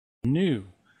new.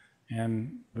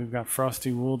 And we've got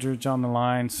Frosty Wooldrige on the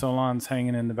line. Solon's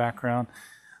hanging in the background.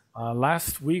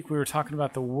 Last week we were talking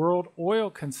about the world oil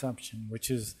consumption,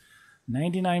 which is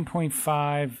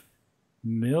 99.5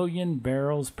 million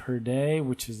barrels per day,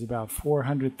 which is about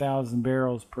 400,000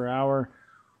 barrels per hour.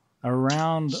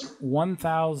 Around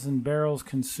 1,000 barrels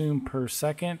consumed per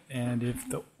second. And if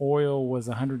the oil was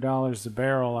 $100 a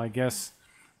barrel, I guess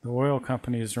the oil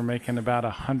companies are making about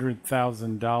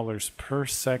 $100,000 per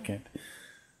second,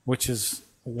 which is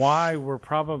why we're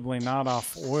probably not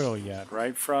off oil yet,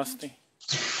 right, Frosty?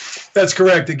 That's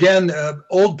correct. Again,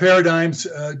 old paradigms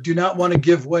do not want to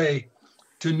give way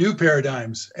to new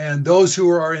paradigms. And those who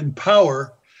are in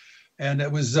power, and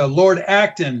it was Lord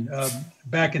Acton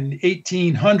back in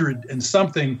 1800 and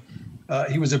something,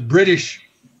 he was a British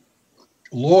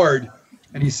lord,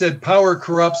 and he said power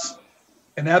corrupts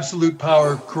and absolute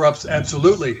power corrupts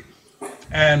absolutely.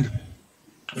 And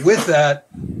with that,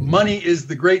 money is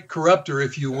the great corrupter,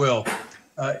 if you will.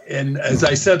 And as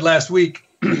I said last week,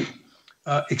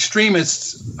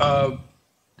 extremists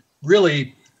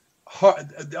really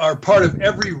are part of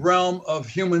every realm of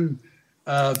human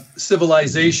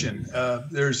civilization.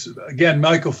 There's, again,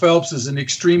 Michael Phelps is an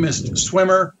extremist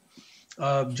swimmer.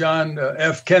 John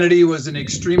F. Kennedy was an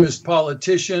extremist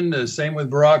politician. Same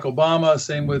with Barack Obama.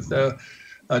 Same with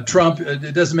Trump.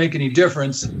 It doesn't make any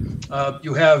difference.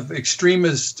 You have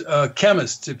extremist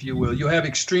chemists, if you will. You have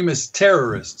extremist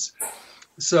terrorists.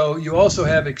 So you also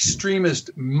have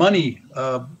extremist money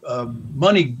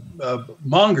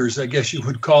mongers, I guess you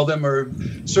would call them, or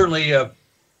certainly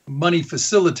money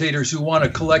facilitators who want to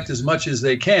collect as much as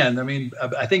they can. I mean,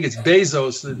 I think it's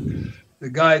Bezos, the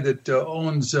guy that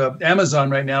owns Amazon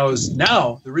right now, is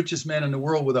now the richest man in the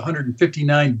world with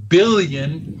 $159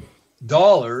 billion.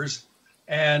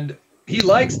 And he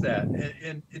likes that.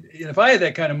 And if I had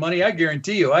that kind of money, I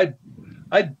guarantee you I'd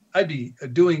be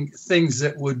doing things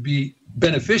that would be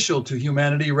beneficial to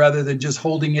humanity rather than just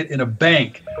holding it in a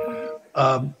bank.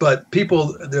 But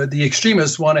people, the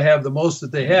extremists, want to have the most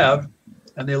that they have,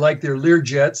 and they like their Lear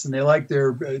jets, and they like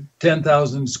their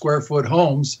 10,000 square foot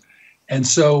homes. And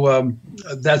so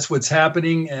that's what's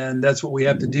happening, and that's what we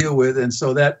have to deal with. And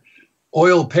so that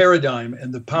oil paradigm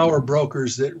and the power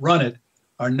brokers that run it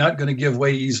are not going to give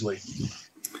way easily.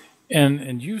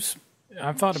 And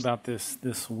I've thought about this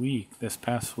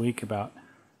past week about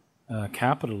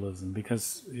capitalism,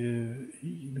 because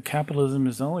capitalism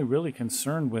is only really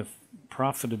concerned with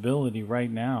profitability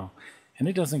right now, and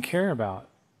it doesn't care about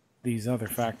these other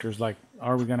factors like,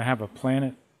 are we going to have a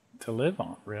planet to live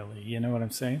on, really? You know what I'm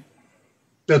saying?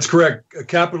 That's correct.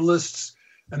 Capitalists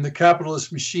and the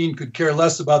capitalist machine could care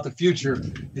less about the future.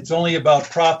 It's only about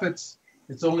profits.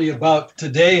 It's only about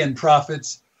today and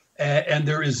profits, and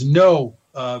there is no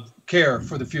care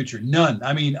for the future. None.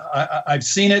 I mean, I've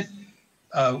seen it.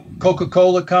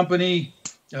 Coca-Cola Company,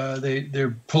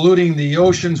 they're polluting the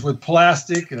oceans with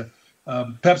plastic.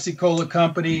 Pepsi-Cola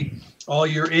Company, all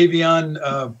your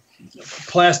Avion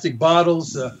plastic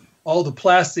bottles, all the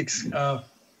plastics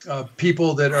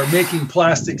people that are making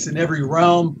plastics in every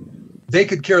realm, they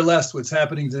could care less what's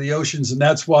happening to the oceans. And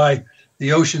that's why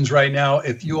the oceans right now,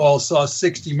 if you all saw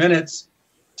 60 Minutes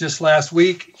just last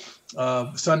week,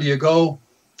 Sunday ago,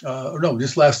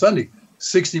 just last Sunday,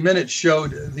 60 Minutes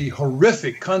showed the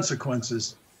horrific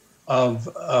consequences of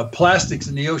plastics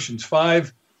in the oceans.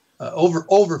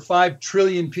 Over 5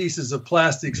 trillion pieces of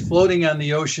plastics floating on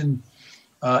the ocean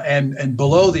and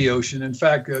below the ocean. In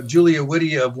fact, Julia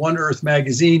Whitty of One Earth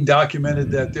magazine documented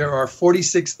that there are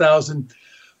 46,000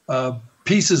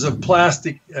 pieces of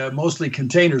plastic, mostly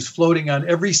containers, floating on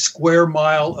every square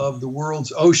mile of the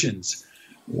world's oceans.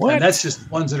 What? And that's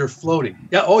just ones that are floating.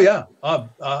 Yeah. Oh, yeah.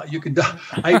 You can.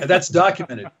 That's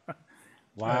documented.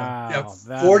 Wow.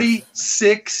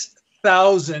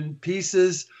 46,000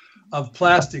 pieces of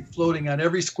plastic floating on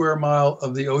every square mile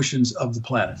of the oceans of the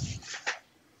planet.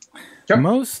 Yep.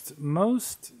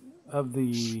 Most of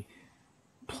the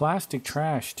plastic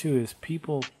trash too is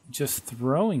people just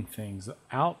throwing things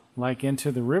out, like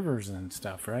into the rivers and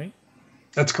stuff, right?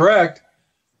 That's correct.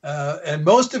 And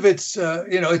most of it's,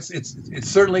 it's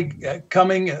certainly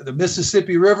coming. The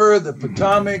Mississippi River, the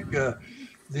Potomac,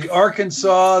 the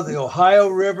Arkansas, the Ohio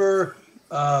River,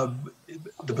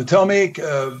 the Potomac,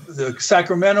 the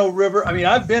Sacramento River. I mean,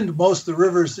 I've been to most of the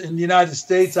rivers in the United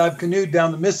States. I've canoed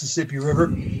down the Mississippi River,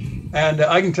 and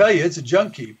I can tell you it's a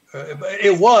junk heap.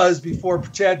 It was before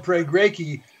Chad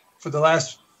Prague-Reiki, for the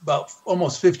last about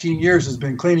almost 15 years, has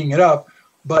been cleaning it up.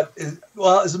 But,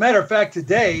 as a matter of fact,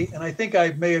 today, and I think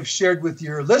I may have shared with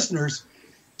your listeners,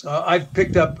 I've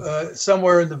picked up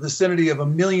somewhere in the vicinity of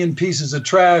 1 million pieces of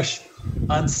trash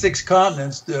on 6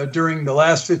 continents during the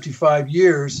last 55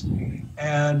 years.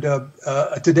 And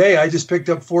today I just picked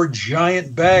up 4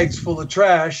 giant bags full of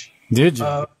trash. Did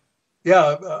you?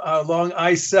 Along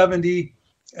I-70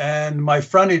 and my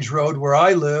frontage road where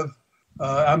I live.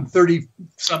 I'm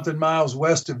 30-something miles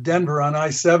west of Denver on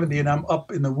I-70, and I'm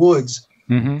up in the woods.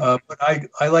 Mm-hmm. But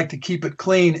I like to keep it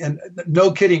clean. And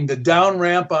no kidding, the down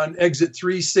ramp on exit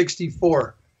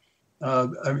 364,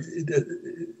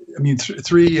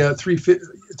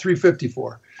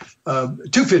 354,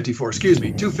 254, excuse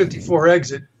me, 254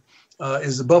 exit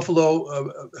is the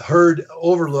buffalo herd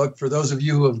overlook for those of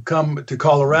you who have come to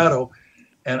Colorado.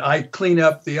 And I clean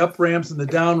up the up ramps and the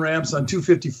down ramps on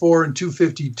 254 and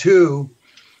 252.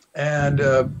 And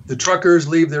the truckers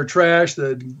leave their trash,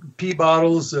 the pee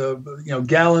bottles,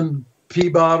 gallon pee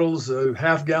bottles,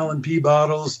 half-gallon pee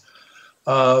bottles,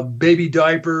 baby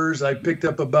diapers. I picked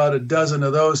up about a dozen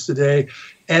of those today.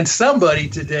 And somebody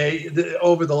today,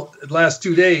 over the last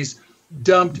 2 days,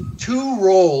 dumped 2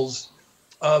 rolls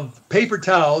of paper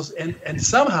towels, and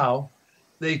somehow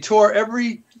they tore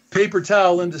every paper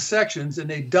towel into sections, and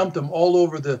they dumped them all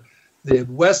over the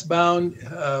westbound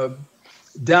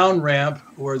down ramp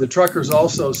where the truckers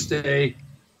also stay.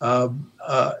 And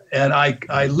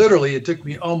I literally, it took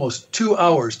me almost 2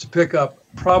 hours to pick up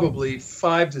probably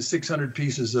 500 to 600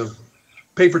 pieces of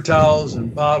paper towels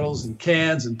and bottles and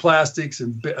cans and plastics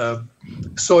and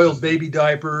soiled baby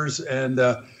diapers and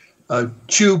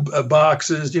tube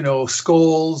boxes,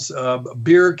 skulls,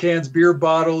 beer cans, beer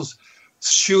bottles,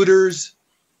 shooters.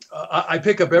 I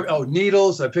pick up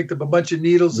needles. I picked up a bunch of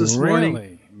needles this morning.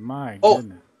 Really? My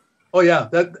goodness. Oh yeah,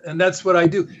 that's what I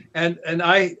do. And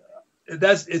I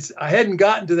hadn't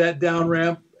gotten to that down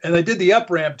ramp, and I did the up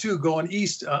ramp too, going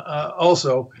east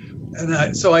also.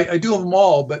 And so I do them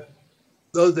all, but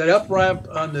that up ramp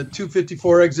on the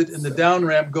 254 exit and the down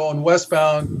ramp going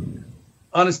westbound,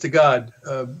 honest to God,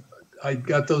 I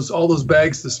got all those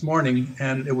bags this morning,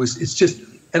 and I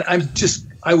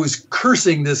was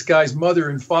cursing this guy's mother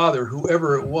and father,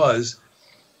 whoever it was,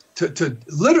 to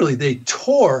literally, they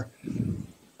tore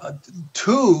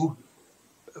 2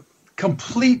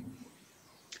 complete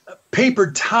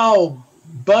paper towel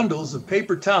bundles of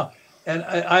paper towel. And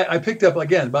I picked up,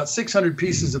 again, about 600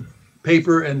 pieces of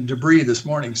paper and debris this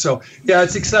morning. So, yeah,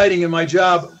 it's exciting in my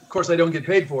job. Of course, I don't get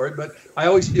paid for it, but I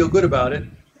always feel good about it.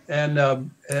 And I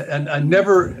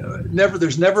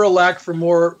there's never a lack for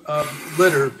more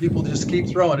litter. People just keep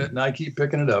throwing it, and I keep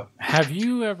picking it up. Have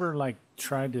you ever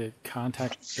tried to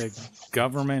contact the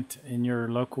government in your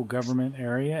local government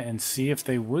area and see if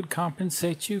they would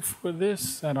compensate you for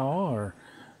this at all, or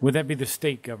would that be the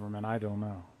state government? I don't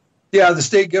know. Yeah, the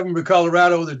state government of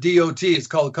Colorado, the DOT, it's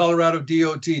called the Colorado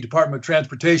DOT, Department of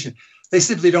Transportation. They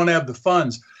simply don't have the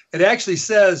funds. It actually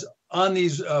says on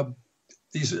these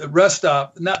rest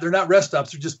stops, they're not rest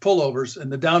stops, they're just pullovers,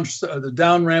 and the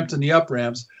down ramps and the up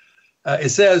ramps. It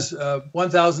says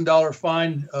 $1,000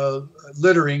 fine,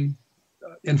 littering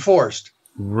enforced.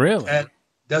 Really? And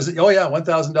does it? Oh yeah,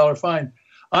 $1,000 fine.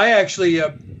 I actually,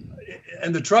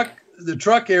 and the truck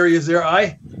areas there,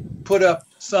 I put up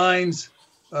signs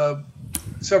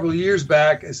several years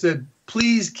back. I said,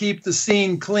 "Please keep the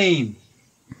scene clean."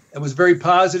 It was very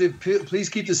positive. Please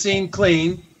keep the scene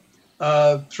clean.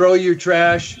 Throw your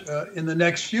trash in the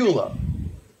next fuel up.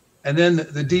 And then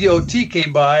the DOT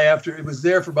came by after it was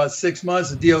there for about 6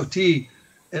 months. The DOT,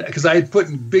 because I had put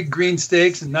in big green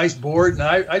stakes and nice board, and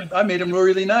I made them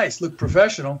really nice, look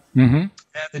professional. Mm-hmm. And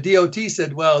the DOT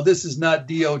said, "Well, this is not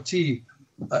DOT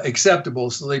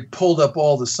acceptable," so they pulled up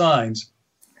all the signs.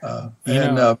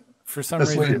 For some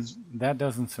reason, that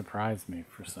doesn't surprise me.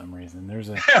 For some reason, there's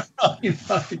a.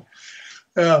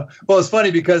 Well, it's funny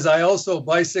because I also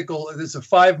bicycle. It's a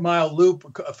 5-mile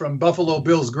loop from Buffalo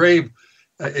Bill's grave.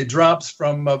 It drops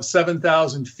from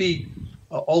 7,000 feet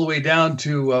all the way down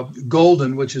to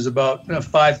Golden, which is about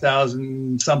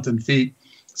 5,000 something feet.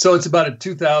 So it's about a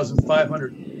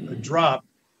 2,500 drop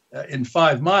in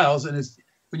 5 miles. And it's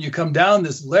when you come down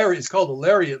this it's called the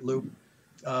Lariat Loop.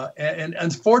 And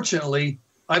unfortunately,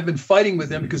 I've been fighting with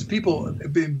them because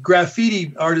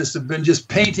graffiti artists have been just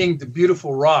painting the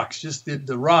beautiful rocks, just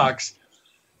the rocks.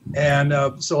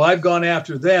 And so I've gone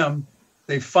after them.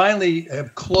 They finally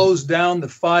have closed down the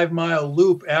 5-mile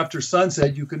loop after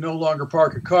sunset. You can no longer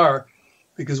park a car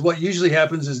because what usually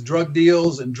happens is drug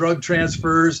deals and drug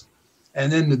transfers,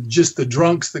 and then just the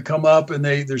drunks that come up, and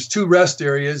there's 2 rest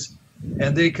areas,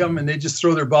 and they come and they just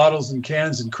throw their bottles and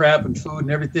cans and crap and food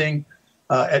and everything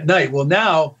at night. Well,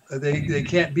 now they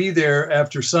can't be there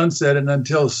after sunset and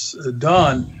until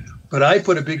dawn. But I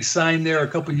put a big sign there a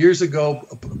couple of years ago.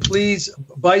 Please,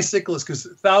 bicyclists, because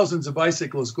thousands of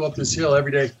bicyclists go up this hill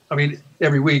every day. I mean,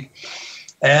 every week.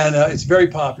 And it's very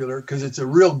popular because it's a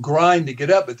real grind to get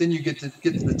up. But then you get to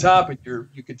the top, and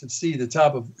you get to see the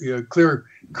top of Clear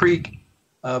Creek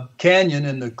Canyon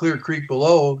and the Clear Creek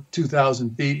below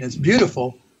 2,000 feet. And it's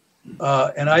beautiful.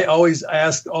 And I always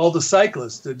ask all the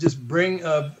cyclists to just bring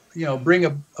a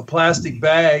plastic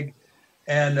bag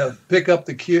and pick up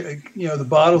the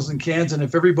bottles and cans. And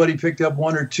if everybody picked up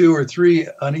 1 or 2 or 3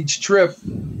 on each trip,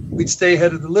 we'd stay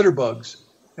ahead of the litter bugs.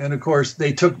 And of course,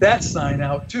 they took that sign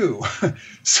out too.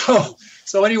 So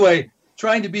anyway,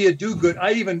 trying to be a do-good.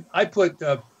 I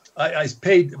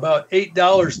paid about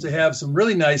 $8 to have some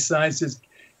really nice signs that says,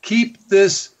 keep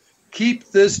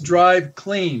this drive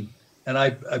clean. And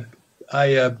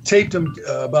I taped them,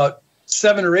 about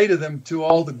 7 or 8 of them, to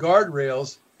all the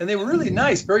guardrails, and they were really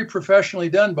nice, very professionally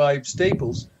done by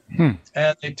Staples.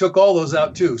 And they took all those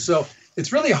out too. So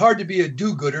it's really hard to be a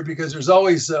do-gooder because there's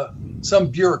always some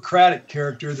bureaucratic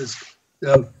character that's,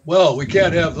 well, we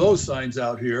can't have those signs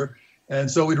out here. And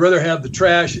so we'd rather have the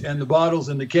trash and the bottles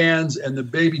and the cans and the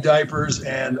baby diapers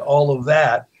and all of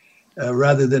that,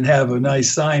 rather than have a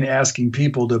nice sign asking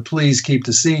people to please keep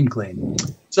the scene clean.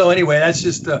 So anyway, that's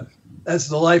just that's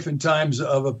the life and times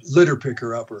of a litter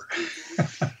picker-upper.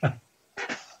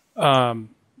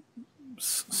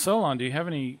 Solon, do you have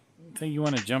anything you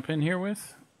want to jump in here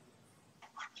with?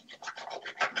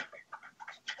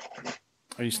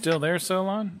 Are you still there,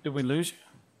 Solon? Did we lose you?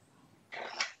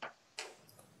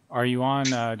 Are you on?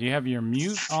 Do you have your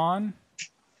mute on?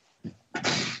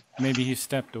 Maybe he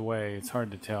stepped away. It's hard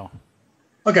to tell.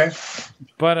 Okay.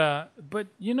 But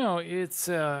it's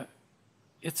a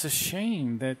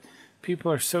shame that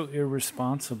people are so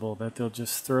irresponsible that they'll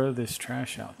just throw this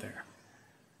trash out there.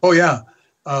 Oh yeah,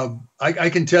 I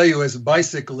can tell you as a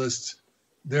bicyclist,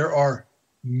 there are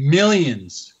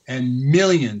millions and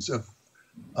millions of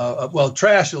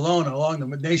trash alone along the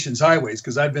nation's highways,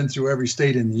 because I've been through every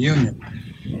state in the union.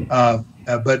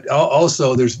 But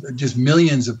also there's just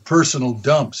millions of personal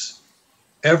dumps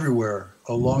everywhere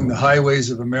along the highways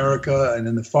of America and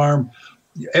in the farm.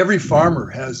 Every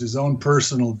farmer has his own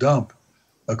personal dump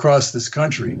across this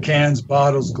country, cans,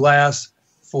 bottles, glass,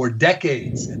 for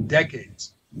decades and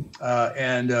decades.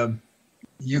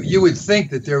 You would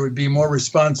think that there would be more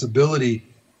responsibility,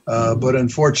 but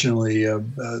unfortunately,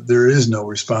 there is no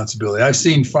responsibility. I've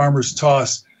seen farmers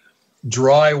toss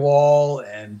drywall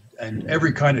and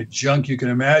every kind of junk you can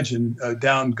imagine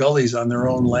down gullies on their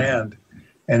own land,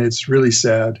 and it's really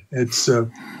sad. It's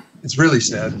really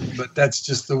sad, but that's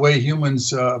just the way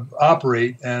humans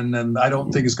operate, and I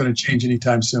don't think it's going to change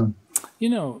anytime soon.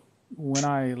 When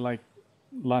a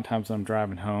lot of times I'm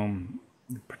driving home,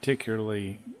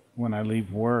 particularly when I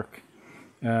leave work,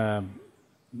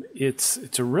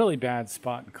 it's a really bad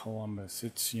spot in Columbus.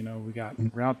 It's, we got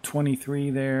Route 23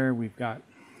 there, we've got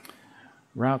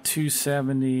Route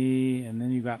 270, and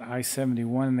then you've got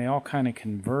I-71, and they all kind of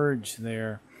converge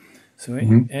there. So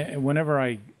whenever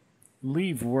I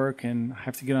leave work and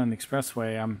have to get on the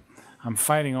expressway, I'm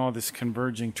fighting all this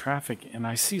converging traffic, and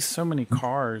I see so many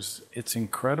cars. It's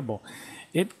incredible.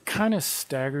 It kind of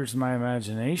staggers my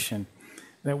imagination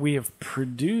that we have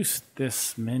produced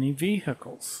this many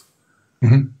vehicles.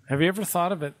 Have you ever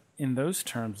thought of it in those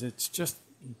terms? It's just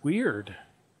weird.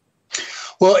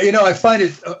 Well, I find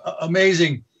it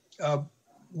amazing.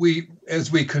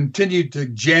 As we continue to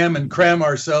jam and cram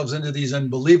ourselves into these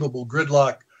unbelievable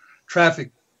gridlock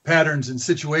traffic patterns and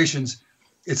situations,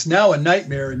 it's now a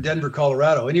nightmare in Denver,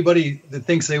 Colorado. Anybody that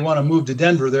thinks they want to move to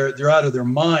Denver, they're out of their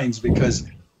minds, because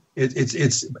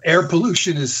it's air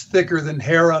pollution is thicker than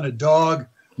hair on a dog.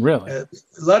 Really? A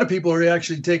lot of people are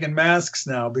actually taking masks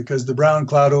now because the brown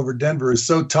cloud over Denver is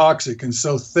so toxic and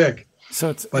so thick. So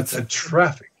it's the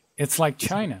traffic. It's like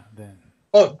China then.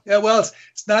 Oh, yeah, well,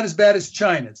 it's not as bad as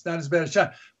China. It's not as bad as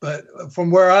China. But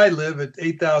from where I live at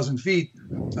 8,000 feet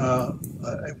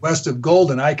west of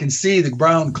Golden, I can see the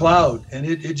brown cloud, and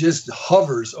it just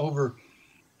hovers over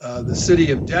the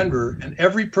city of Denver. And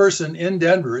every person in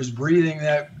Denver is breathing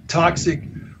that toxic,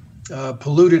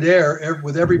 polluted air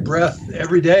with every breath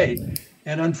every day.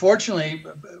 And unfortunately,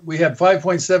 we have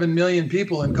 5.7 million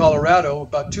people in Colorado,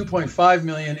 about 2.5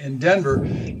 million in Denver,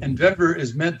 and Denver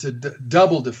is meant to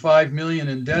double to 5 million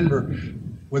in Denver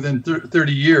within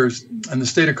 30 years, and the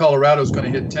state of Colorado is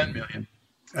going to hit 10 million.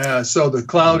 So the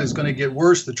cloud is going to get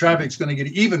worse, the traffic is going to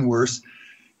get even worse,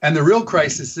 and the real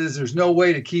crisis is there's no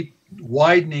way to keep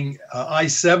widening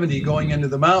I-70 going into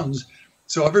the mountains,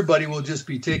 so everybody will just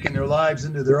be taking their lives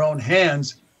into their own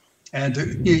hands. And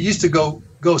you used to go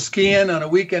go skiing on a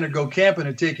weekend or go camping,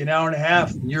 it'd take you an hour and a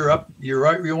half, and you're right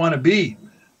where you want to be.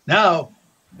 Now,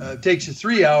 it takes you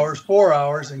 3 hours, 4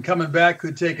 hours, and coming back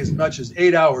could take as much as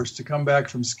 8 hours to come back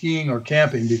from skiing or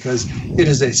camping, because it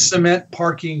is a cement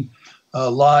parking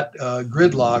lot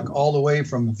gridlock all the way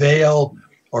from Vail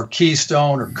or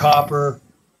Keystone or Copper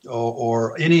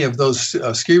or any of those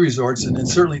ski resorts, and then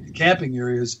certainly the camping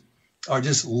areas are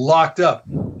just locked up.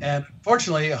 And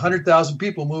fortunately, 100,000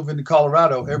 people move into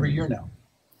Colorado every year now.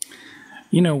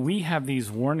 You know, we have these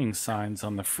warning signs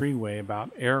on the freeway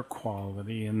about air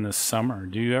quality in the summer.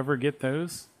 Do you ever get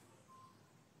those?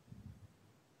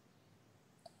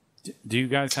 Do you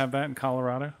guys have that in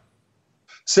Colorado?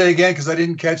 Say again, because I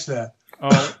didn't catch that.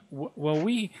 Oh, well,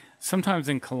 we sometimes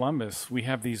in Columbus, we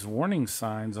have these warning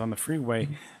signs on the freeway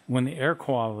when the air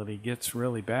quality gets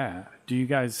really bad. Do you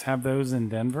guys have those in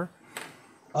Denver?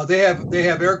 They have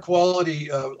air quality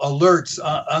alerts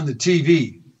on the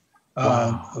TV.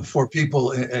 Wow. For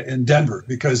people in Denver,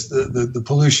 because the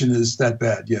pollution is that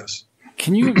bad. Yes.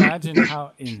 Can you imagine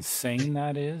how insane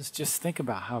that is? Just think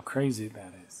about how crazy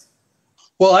that is.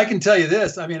 Well, I can tell you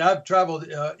this. I mean, I've traveled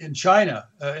in China,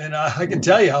 and I can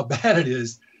tell you how bad it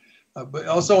is. But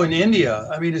also in India,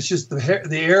 I mean, it's just the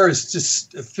air is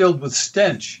just filled with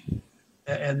stench,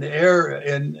 and the air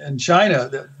in China,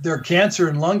 their cancer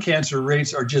and lung cancer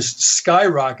rates are just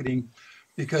skyrocketing,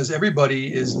 because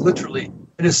everybody is literally,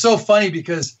 and it's so funny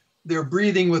because they're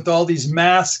breathing with all these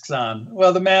masks on.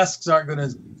 Well, the masks aren't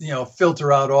going to,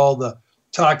 filter out all the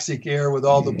toxic air with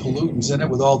all the pollutants in it,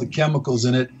 with all the chemicals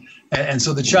in it. And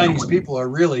so the Chinese people are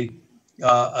really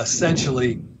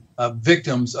essentially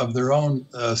victims of their own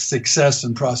success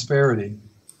and prosperity.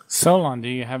 Solon, do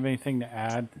you have anything to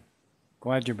add?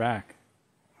 Glad you're back.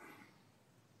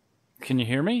 Can you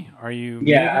hear me? Are you?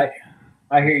 Yeah,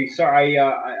 I hear you. Sorry,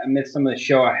 I missed some of the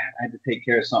show. I had to take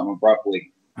care of something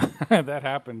abruptly. That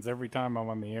happens every time I'm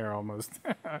on the air, almost.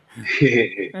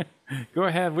 Go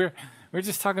ahead. We're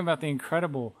just talking about the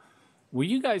incredible. Well,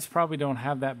 you guys probably don't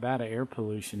have that bad of air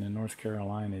pollution in North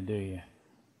Carolina, do you?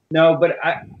 No, but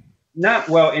not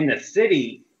well in the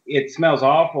city. It smells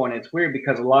awful, and it's weird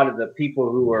because a lot of the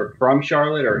people who are from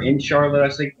Charlotte or in Charlotte,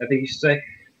 I think you should say,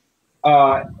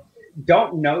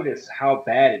 don't notice how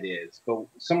bad it is. But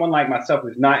someone like myself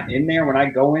who's not in there, when I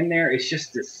go in there, it's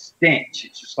just this stench.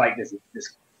 It's just like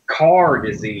this car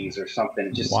disease or something.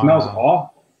 It just smells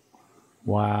awful.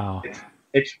 Wow.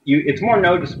 It's more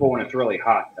noticeable when it's really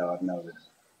hot, though, I've noticed.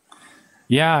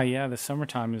 Yeah, the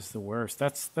summertime is the worst.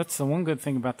 That's the one good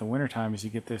thing about the wintertime is you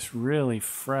get this really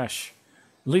fresh,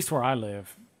 at least where I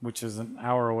live, which is an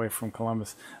hour away from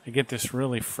Columbus, I get this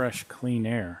really fresh, clean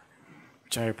air,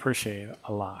 which I appreciate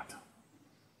a lot.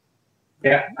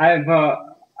 Yeah,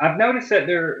 I've noticed that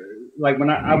they're like when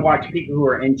I watch people who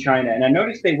are in China, and I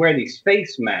notice they wear these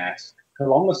face masks to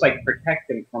almost like protect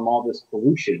them from all this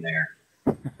pollution there.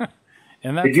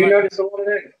 And that's Did you notice a lot of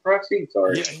that, Frosty?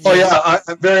 Sorry. Yeah. Oh yeah,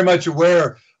 I'm very much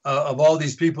aware of all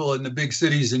these people in the big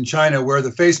cities in China wear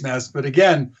the face masks. But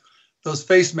again, those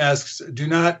face masks do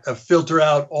not filter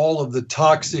out all of the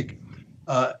toxic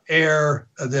air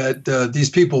that these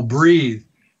people breathe.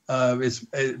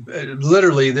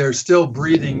 Literally, they're still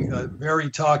breathing very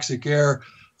toxic air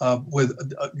with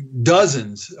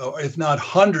dozens, if not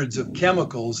hundreds, of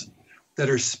chemicals that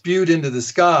are spewed into the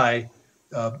sky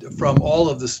from all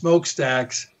of the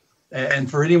smokestacks. And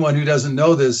for anyone who doesn't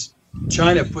know this,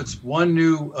 China puts one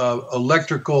new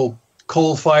electrical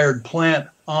coal-fired plant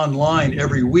online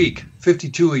every week,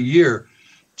 52 a year,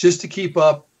 just to keep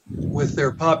up with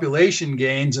their population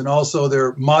gains and also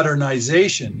their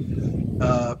modernization,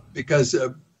 because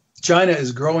China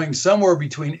is growing somewhere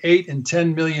between 8 and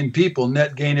 10 million people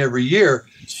net gain every year.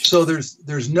 So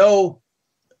there's no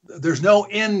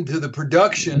end to the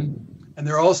production, and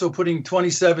they're also putting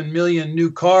 27 million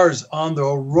new cars on the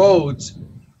roads,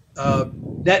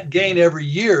 net gain every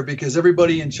year, because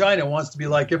everybody in China wants to be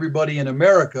like everybody in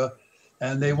America,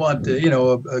 and they want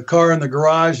a car in the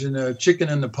garage and a chicken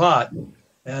in the pot.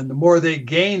 And the more they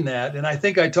gain that, and I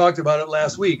think I talked about it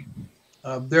last week,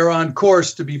 they're on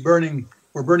course to be burning.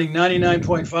 We're burning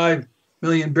 99.5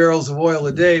 million barrels of oil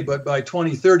a day, but by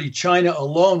 2030, China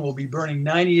alone will be burning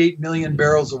 98 million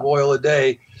barrels of oil a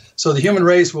day. So the human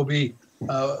race will be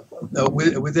by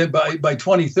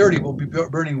 2030 will be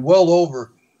burning well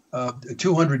over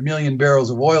 200 million barrels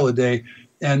of oil a day.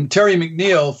 And Terry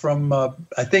McNeil from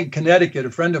I think Connecticut,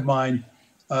 a friend of mine,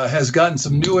 has gotten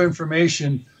some new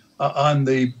information on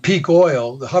the peak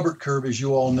oil, the Hubbert curve, as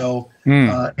you all know,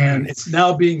 and it's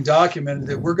now being documented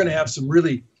that we're going to have some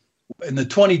really, in the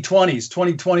 2020s,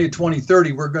 2020 to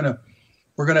 2030, we're going to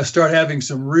we're going to start having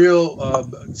some real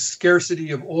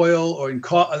scarcity of oil, or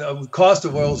cost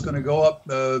of oil is going to go up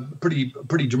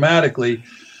pretty dramatically.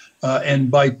 And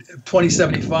by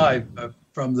 2075,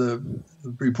 from the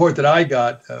report that I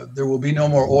got, there will be no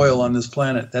more oil on this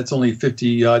planet. That's only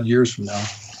 50 odd years from now.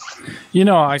 You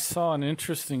know, I saw an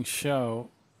interesting show,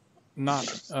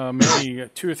 not maybe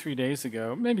 2 or 3 days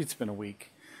ago, maybe it's been a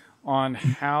week, on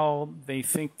how they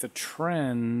think the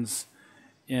trends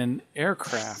in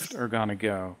aircraft are going to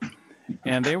go.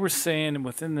 And they were saying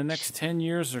within the next 10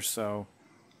 years or so,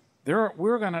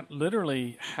 we're going to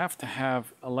literally have to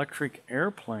have electric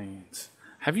airplanes.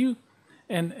 Have you,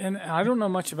 and I don't know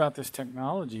much about this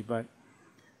technology, but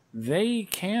they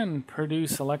can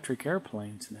produce electric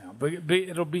airplanes now, but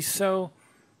it'll be so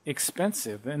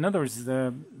expensive. In other words,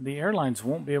 the airlines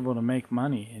won't be able to make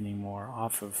money anymore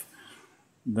off of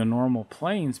the normal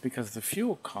planes because the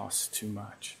fuel costs too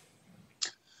much.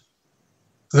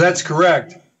 That's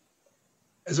correct.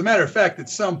 As a matter of fact, at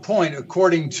some point,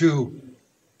 according to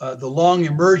The Long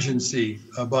Emergency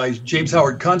by James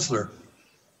Howard Kunstler,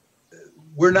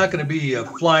 we're not going to be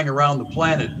flying around the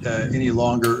planet any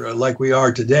longer like we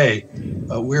are today.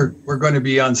 We're going to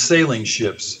be on sailing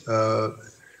ships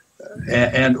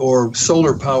and or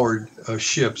solar-powered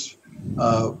ships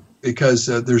because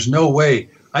there's no way.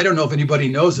 I don't know if anybody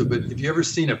knows it, but have you ever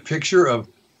seen a picture of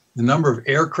the number of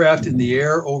aircraft in the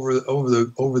air over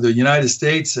the United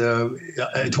States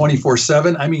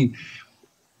 24/7? I mean,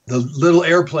 the little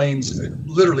airplanes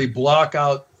literally block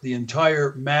out the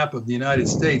entire map of the United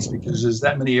States because there's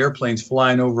that many airplanes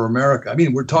flying over America. I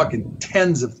mean, we're talking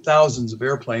tens of thousands of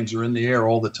airplanes are in the air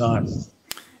all the time.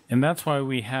 And that's why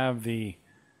we have if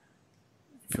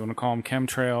you want to call them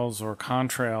chemtrails or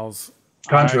contrails.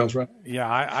 Contrails, right? Yeah,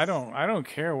 I don't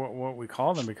care what we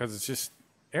call them because it's just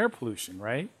air pollution,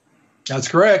 right? That's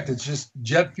correct. It's just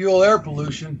jet fuel air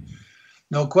pollution,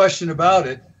 no question about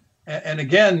it. And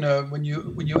again, when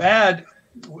you add,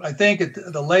 I think at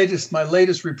my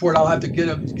latest report, I'll have to get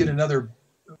another,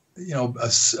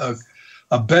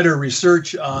 a better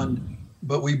research on.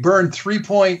 But we burn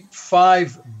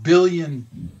 3.5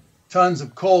 billion tons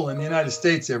of coal in the United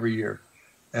States every year,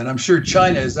 and I'm sure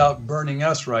China is out burning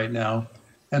us right now.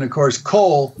 And of course,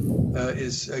 coal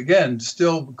is again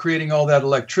still creating all that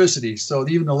electricity. So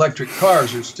even electric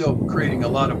cars are still creating a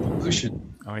lot of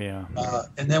pollution. Oh yeah.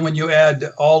 And then when you add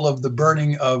all of the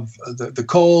burning of the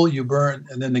coal, you burn,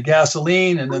 and then the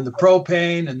gasoline, and then the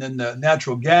propane, and then the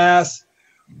natural gas.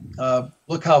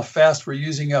 Look how fast we're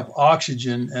using up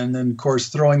oxygen, and then of course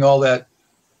throwing all that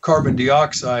carbon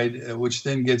dioxide, which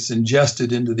then gets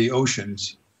ingested into the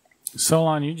oceans.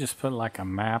 Solon, you just put like a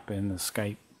map in the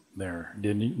Skype there,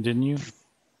 didn't you?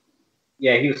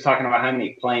 Yeah, he was talking about how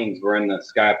many planes were in the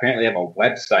sky. Apparently, they have a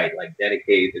website like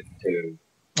dedicated to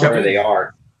where they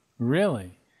are.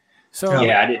 Really? So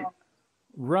yeah, I didn't.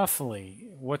 Roughly,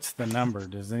 what's the number?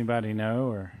 Does anybody know?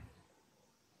 Or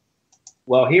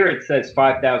well, here it says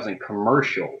 5,000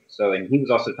 commercial. So, and he was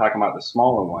also talking about the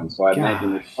smaller ones. So I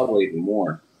imagine there's probably even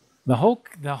more. The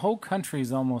whole country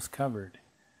is almost covered.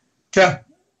 Yeah,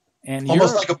 and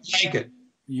almost like a blanket.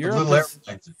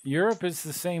 Europe is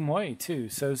the same way too.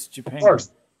 So is Japan. Of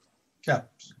course. Yeah,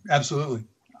 absolutely.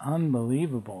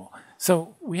 Unbelievable.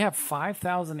 So we have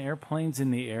 5,000 airplanes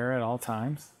in the air at all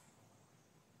times.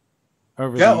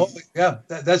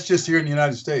 That's just here in the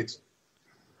United States.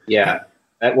 Yeah.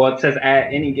 Well, it says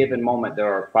at any given moment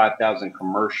there are 5,000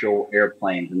 commercial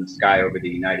airplanes in the sky over the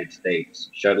United States,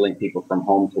 shuttling people from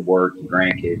home to work, to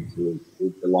grandkids who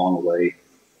moved a long way.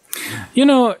 You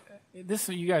know,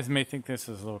 you guys may think this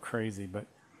is a little crazy, but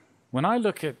when I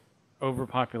look at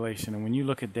overpopulation and when you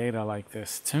look at data like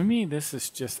this, to me this is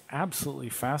just absolutely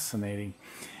fascinating,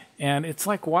 and it's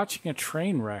like watching a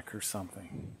train wreck or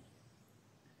something.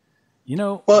 You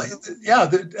know. Well, yeah,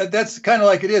 that's kind of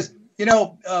like it is. You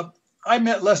know, I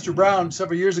met Lester Brown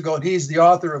several years ago, and he's the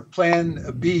author of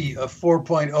Plan B of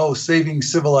 4.0, Saving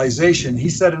Civilization. He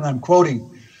said, and I'm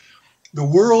quoting, "The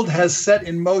world has set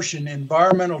in motion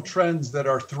environmental trends that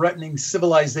are threatening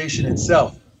civilization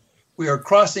itself. We are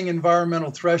crossing environmental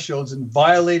thresholds and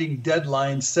violating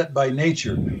deadlines set by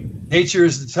nature. Nature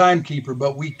is the timekeeper,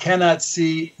 but we cannot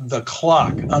see the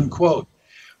clock," unquote.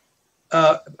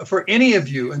 For any of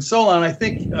you, and so on, I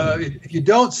think if you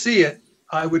don't see it,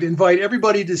 I would invite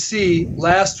everybody to see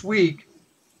last week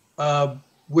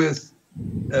with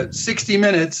 60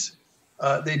 Minutes.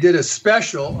 They did a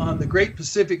special on the Great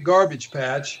Pacific Garbage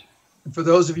Patch. And for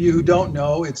those of you who don't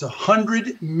know, it's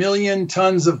 100 million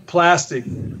tons of plastic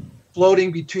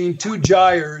floating between two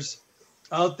gyres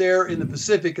out there in the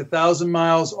Pacific, 1,000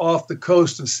 miles off the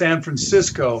coast of San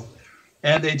Francisco.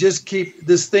 and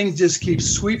this thing just keeps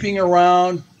sweeping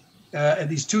around, and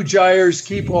these two gyres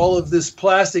keep all of this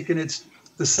plastic, and it's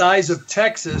the size of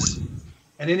Texas,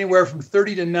 and anywhere from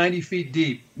 30 to 90 feet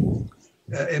deep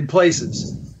in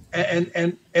places.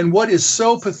 And what is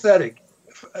so pathetic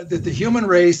that the human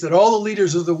race, that all the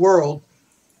leaders of the world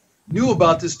knew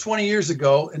about this 20 years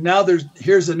ago, and now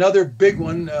here's another big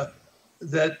one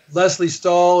that Leslie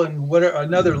Stahl and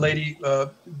another lady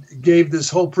gave this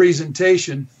whole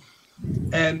presentation.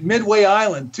 And Midway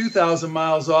Island, 2,000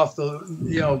 miles off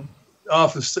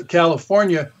off of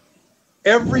California,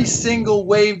 every single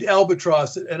waved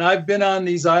albatross, and I've been on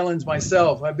these islands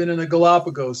myself, I've been in the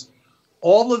Galapagos,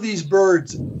 all of these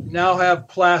birds now have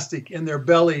plastic in their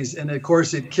bellies, and of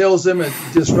course it kills them, it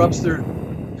disrupts their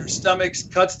stomachs,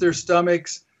 cuts their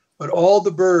stomachs, but all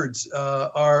the birds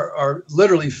are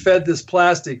literally fed this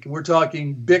plastic. We're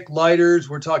talking Bic lighters,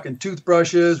 we're talking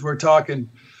toothbrushes, we're talking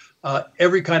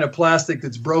every kind of plastic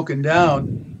that's broken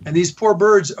down. And these poor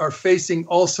birds are facing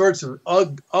all sorts of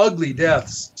ugly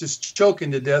deaths, just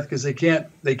choking to death because they can't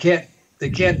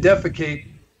defecate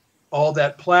all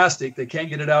that plastic. They can't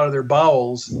get it out of their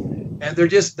bowels, and they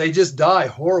just die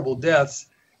horrible deaths.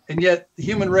 And yet the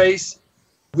human race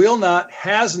will not,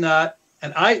 has not,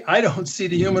 and I don't see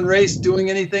the human race doing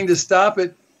anything to stop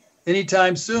it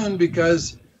anytime soon,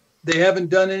 because they haven't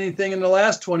done anything in the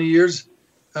last 20 years.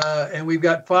 And we've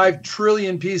got 5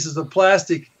 trillion pieces of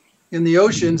plastic in the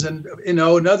oceans, and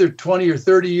another 20 or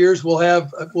 30 years we'll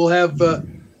have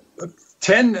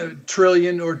 10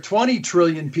 trillion or 20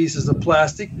 trillion pieces of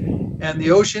plastic, and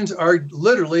the oceans are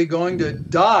literally going to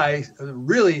die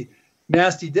really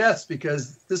nasty deaths,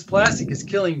 because this plastic is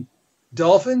killing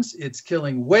dolphins, it's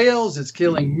killing whales, it's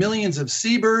killing millions of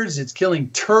seabirds, it's killing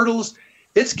turtles,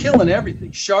 it's killing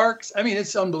everything, sharks. I mean,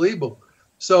 it's unbelievable.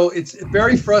 So it's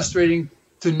very frustrating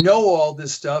to know all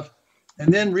this stuff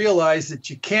and then realize that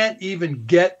you can't even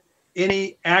get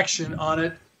any action on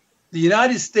it. The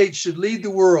United States should lead the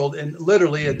world in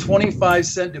literally a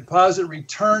 25-cent deposit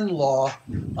return law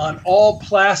on all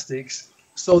plastics,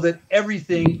 so that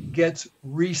everything gets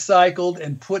recycled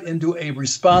and put into a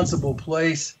responsible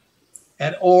place.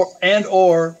 And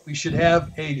or we should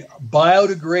have a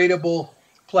biodegradable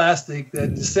plastic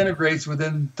that disintegrates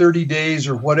within 30 days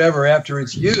or whatever after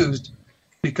it's used,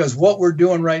 because what we're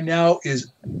doing right now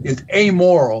is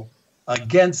amoral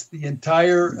against the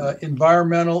entire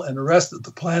environmental and the rest of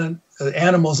the planet,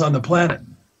 animals on the planet.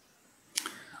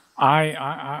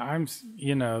 I'm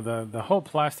the whole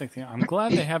plastic thing. I'm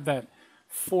glad they have that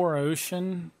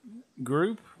 4Ocean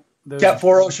group. Yeah,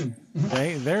 4Ocean.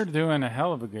 They're doing a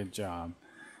hell of a good job.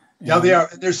 Yeah, they are.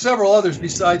 There's several others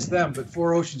besides them, but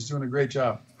 4Ocean's doing a great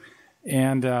job.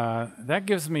 And that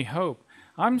gives me hope.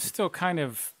 I'm still kind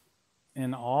of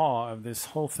in awe of this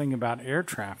whole thing about air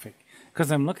traffic,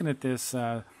 because I'm looking at this.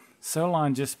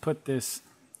 Solon just put this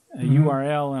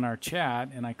URL in our chat,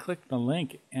 and I clicked the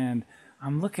link, and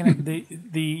I'm looking at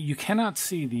the you cannot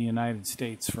see the United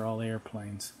States for all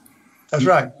airplanes. That's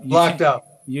right, blocked out.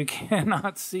 You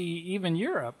cannot see even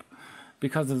Europe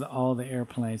because of all the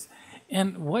airplanes.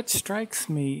 And what strikes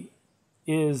me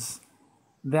is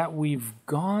that we've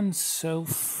gone so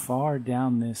far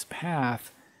down this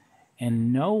path,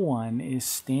 and no one is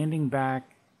standing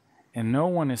back, and no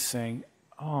one is saying,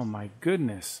 oh my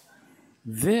goodness,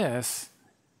 this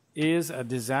is a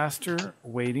disaster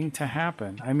waiting to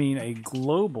happen. I mean, a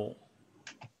global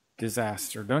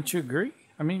disaster. Don't you agree?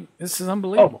 I mean, this is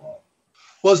unbelievable. Oh.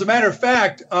 Well, as a matter of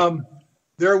fact,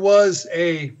 there was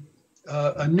a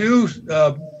new,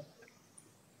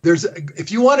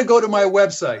 if you want to go to my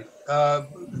website,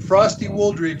 Frosty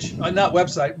Wooldrige, not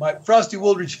website, my Frosty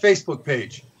Wooldrige Facebook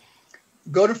page.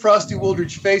 Go to Frosty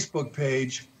Wooldrige Facebook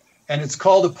page, and it's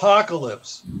called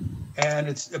Apocalypse. And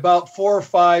it's about 4 or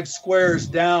 5 squares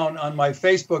down on my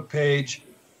Facebook page.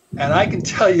 And I can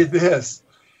tell you this,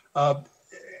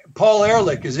 Paul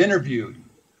Ehrlich is interviewed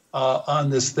on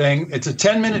this thing. It's a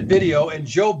 10-minute video, and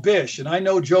Joe Bish, and I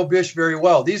know Joe Bish very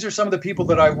well. These are some of the people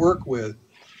that I work with.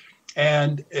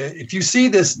 And if you see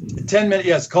this 10-minute,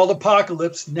 it's called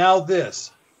Apocalypse, Now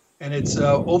This. And it's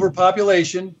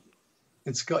overpopulation.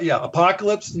 It's called,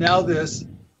 Apocalypse, Now This,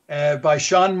 by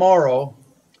Sean Morrow.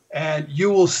 And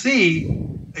you will see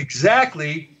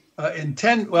exactly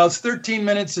it's 13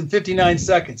 minutes and 59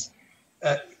 seconds.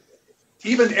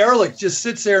 Even Ehrlich just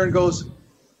sits there and goes,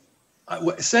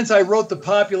 since I wrote The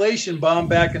Population Bomb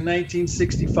back in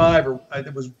 1965, or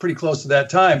it was pretty close to that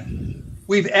time,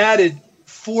 we've added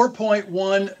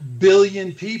 4.1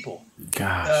 billion people.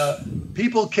 Gosh.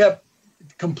 People kept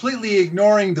completely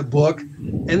ignoring the book,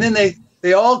 and then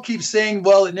they all keep saying,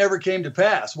 well, it never came to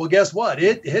pass. Well, guess what?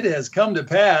 It has come to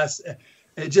pass.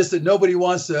 It's just that nobody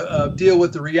wants to deal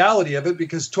with the reality of it,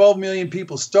 because 12 million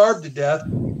people starve to death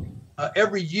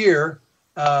every year,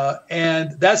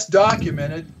 and that's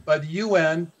documented by the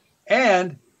UN,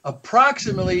 and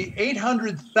approximately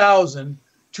 800,000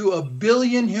 to 1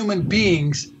 billion human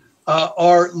beings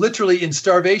are literally in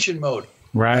starvation mode.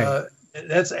 Right.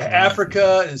 That's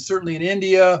Africa, and certainly in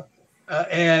India,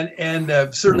 and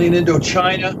certainly in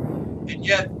Indochina. And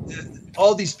yet,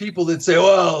 all these people that say,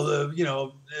 "Well,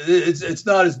 it's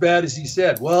not as bad as he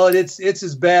said." Well, it's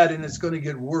as bad, and it's going to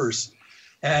get worse.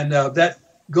 And that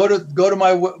go to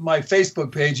my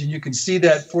Facebook page, and you can see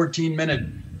that 14-minute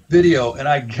video, and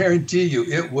I guarantee you,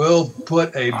 it will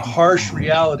put a harsh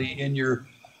reality in your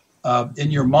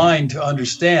mind to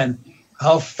understand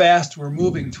how fast we're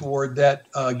moving toward that.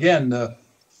 Again, the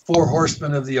 4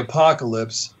 horsemen of the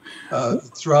apocalypse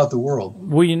throughout the world.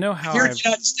 Well, you know how here in the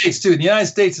United States too. The United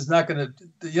States is not going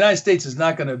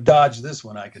to dodge this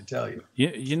one. I can tell you.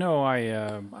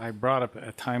 I brought up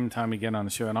time and time again on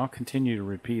the show, and I'll continue to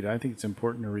repeat. I think it's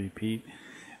important to repeat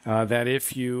that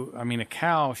a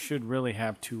cow should really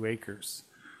have 2 acres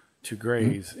to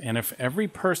graze, and if every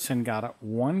person got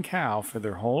 1 cow for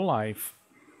their whole life,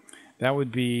 that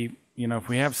would be, if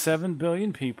we have 7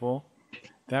 billion people,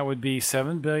 that would be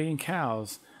 7 billion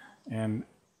cows, and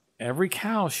every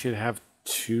cow should have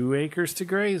 2 acres to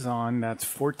graze on. That's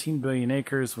 14 billion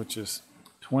acres, which is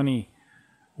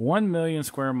 21 million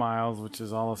square miles, which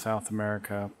is all of South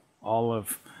America, all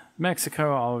of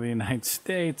Mexico, all of the United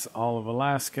States, all of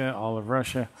Alaska, all of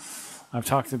Russia. I've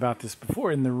talked about this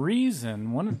before, and the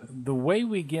reason, the way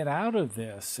we get out of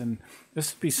this, and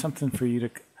this would be something for you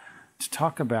to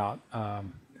talk about,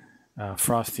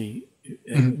 Frosty.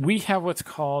 We have what's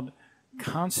called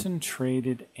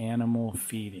concentrated animal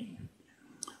feeding,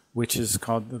 which is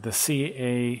called the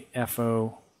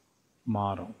CAFO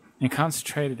model. And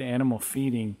concentrated animal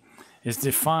feeding is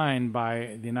defined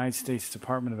by the United States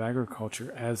Department of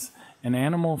Agriculture as an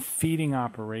animal feeding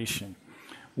operation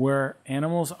where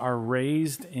animals are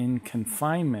raised in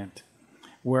confinement,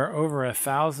 where over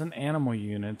 1,000 animal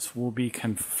units will be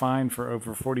confined for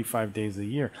over 45 days a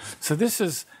year. So this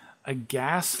is a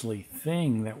ghastly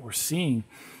thing that we're seeing.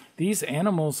 These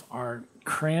animals are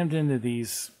crammed into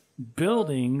these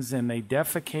buildings, and they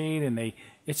defecate, and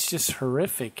it's just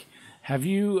horrific. Have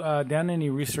you done any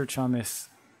research on this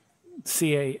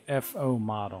CAFO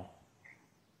model,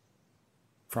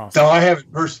 Frosty? No, I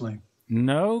haven't personally.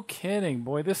 No kidding.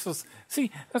 Boy, that's what's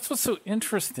so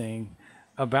interesting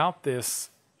about this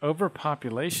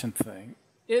overpopulation thing.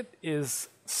 It is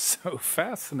so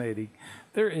fascinating.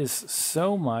 There is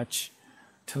so much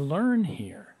to learn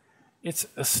here. It's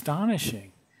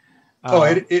astonishing.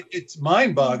 It's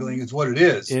mind-boggling is what it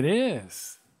is. It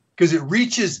is. Because it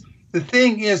reaches, the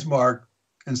thing is, Mark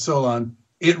and Solon,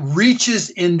 it reaches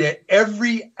into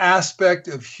every aspect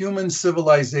of human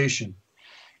civilization.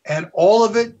 And all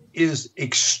of it is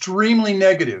extremely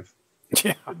negative.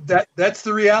 Yeah. That's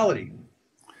the reality.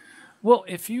 Well,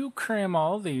 if you cram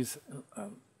all these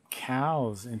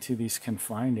cows into these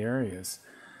confined areas,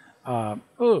 can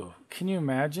you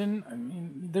imagine? I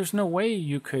mean, there's no way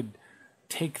you could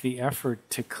take the effort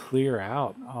to clear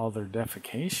out all their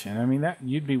defecation. I mean, that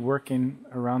you'd be working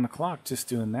around the clock just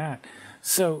doing that.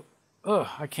 So,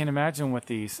 I can't imagine what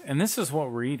and this is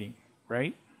what we're eating,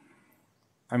 right?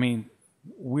 I mean,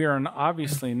 we are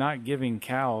obviously not giving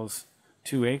cows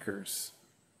 2 acres,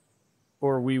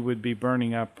 or we would be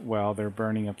burning up, they're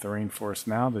burning up the rainforest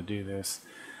now to do this.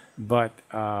 But,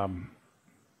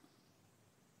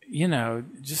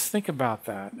 just think about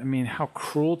that. I mean, how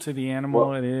cruel to the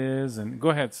animal it is. And go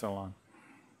ahead, Solon.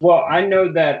 Well, I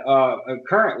know that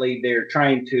currently they're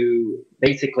trying to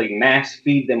basically mass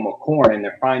feed them with corn, and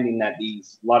they're finding that a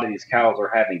lot of these cows are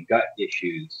having gut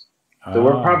issues. So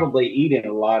we're probably eating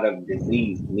a lot of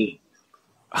diseased meat.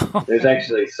 There's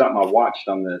actually something I watched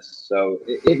on this. So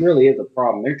it really is a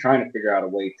problem. They're trying to figure out a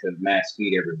way to mass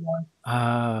feed everyone.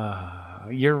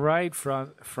 You're right,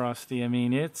 Frosty. I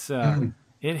mean, it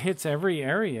hits every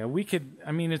area.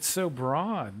 It's so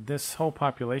broad, this whole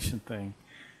population thing.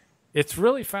 It's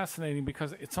really fascinating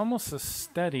because it's almost a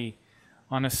study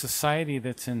on a society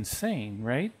that's insane,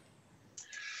 right?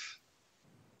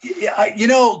 Yeah,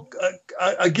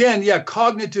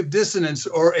 cognitive dissonance,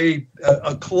 or a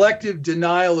collective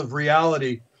denial of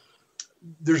reality.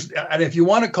 And if you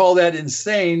want to call that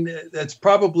insane, that's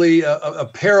probably a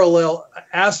parallel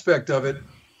aspect of it.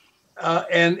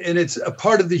 And it's a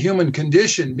part of the human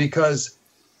condition, because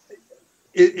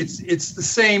it's the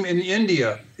same in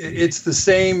India. It's the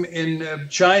same in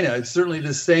China. It's certainly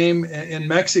the same in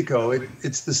Mexico.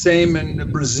 It's the same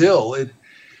in Brazil.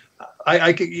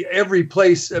 I could, every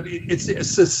place. I mean, it's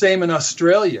the same in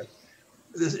Australia.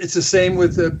 It's the same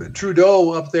with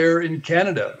Trudeau up there in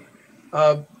Canada.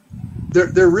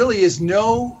 There really is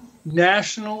no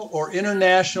national or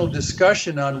international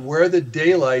discussion on where the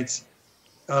daylights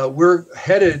we're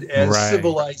headed as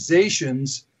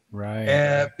civilizations,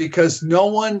 because no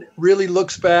one really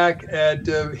looks back at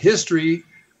history.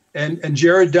 And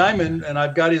Jared Diamond, and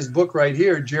I've got his book right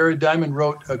here. Jared Diamond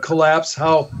wrote Collapse: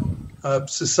 How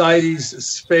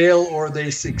Societies Fail or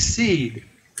They Succeed.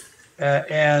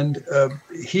 And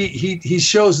he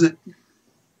shows that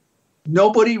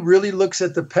nobody really looks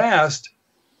at the past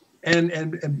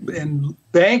and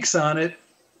banks on it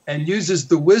and uses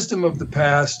the wisdom of the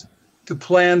past to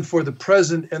plan for the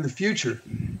present and the future.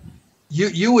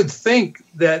 You would think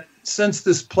that since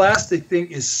this plastic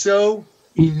thing is so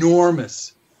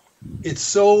enormous, it's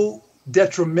so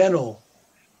detrimental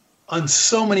on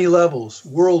so many levels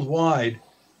worldwide,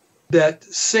 that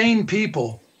sane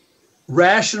people,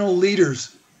 rational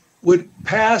leaders, would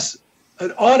pass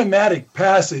an automatic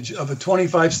passage of a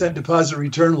 25-cent deposit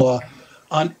return law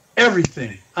on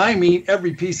everything. I mean,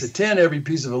 every piece of tin, every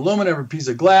piece of aluminum, every piece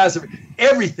of glass,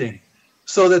 everything,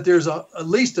 so that there's at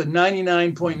least a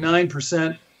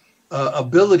 99.9%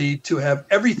 ability to have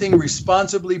everything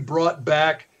responsibly brought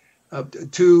back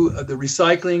to the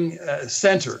recycling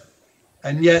center.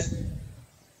 And yet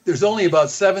there's only about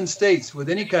 7 states with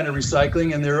any kind of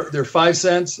recycling, and they're 5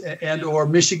 cents, and or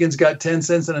Michigan's got 10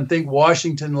 cents, and I think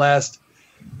Washington last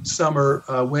summer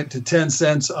went to 10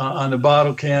 cents on the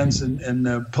bottle cans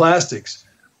and plastics.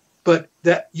 But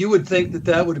that you would think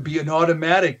that would be an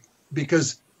automatic,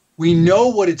 because we know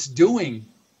what it's doing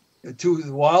to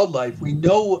the wildlife. We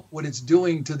know what it's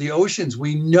doing to the oceans.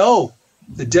 We know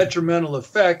the detrimental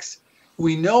effects.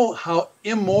 We know how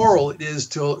immoral it is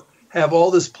to have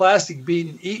all this plastic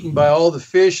being eaten by all the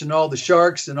fish and all the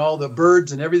sharks and all the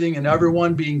birds and everything and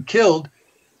everyone being killed.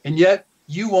 And yet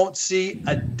you won't see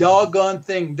a doggone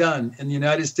thing done in the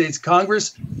United States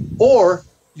Congress, or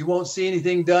you won't see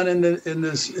anything done in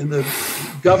the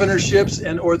governorships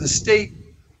and or the state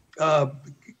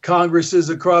Congresses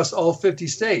across all 50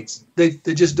 states. They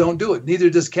just don't do it. Neither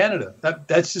does Canada.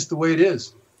 That's just the way it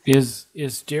is. Is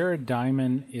Jared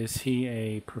Diamond, is he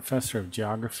a professor of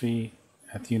geography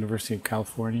at the University of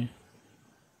California?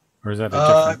 Or is that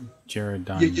a different Jared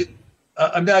Diamond?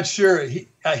 I'm not sure. He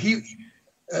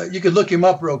you could look him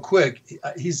up real quick.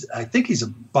 I think he's a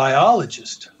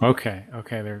biologist. Okay.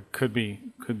 There could be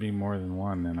more than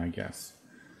one then, I guess.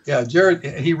 Yeah, Jared.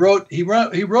 He wrote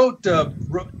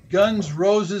Guns,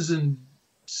 Roses, and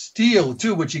Steel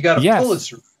too, which he got a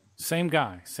Pulitzer. Same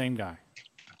guy.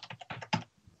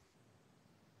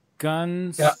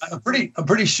 Guns. Yeah, I'm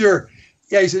pretty sure.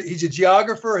 Yeah, he's a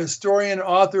geographer, historian,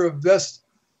 author of best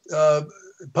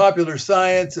popular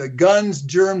science, Guns,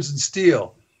 Germs, and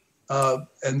Steel.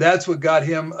 And that's what got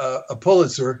him a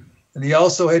Pulitzer. And he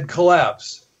also had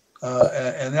Collapse.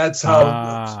 And that's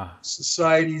how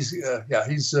societies.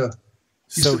 He's a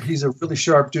really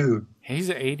sharp dude. He's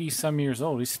 80-some years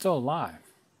old. He's still alive.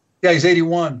 Yeah, he's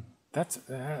 81. That's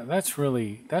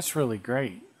really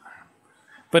great.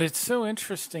 But it's so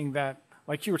interesting that,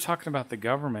 like you were talking about the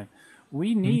government,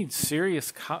 we need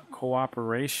serious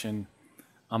cooperation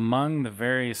among the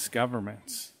various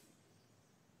governments,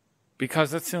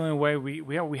 because that's the only way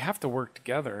we have to work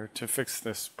together to fix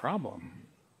this problem.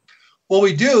 Well,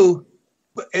 we do,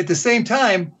 but at the same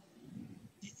time,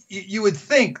 you would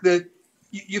think that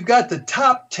you've got the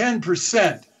top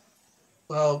 10%.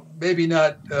 Well, maybe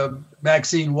not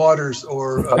Maxine Waters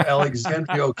or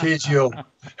Alexandria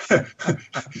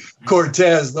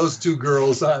Ocasio-Cortez. Those two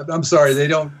girls. I'm sorry, they're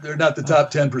not the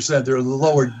top 10%. They're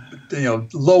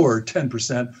the lower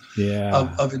 10%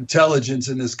 of intelligence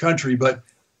in this country. But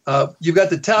you've got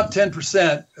the top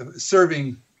 10%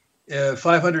 serving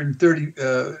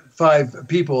 535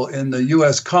 people in the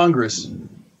U.S. Congress,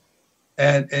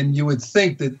 and you would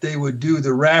think that they would do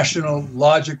the rational,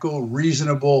 logical,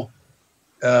 reasonable,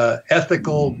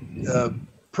 ethical,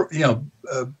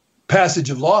 passage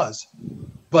of laws.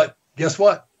 But guess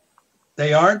what?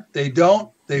 They aren't. They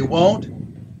don't. They won't.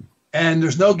 And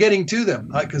there's no getting to them,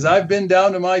 because I've been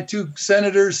down to my 2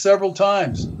 senators several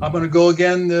times. I'm going to go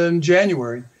again in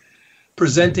January,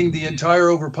 presenting the entire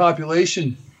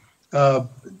overpopulation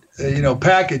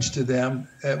package to them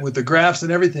with the graphs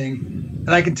and everything.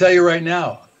 And I can tell you right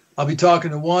now, I'll be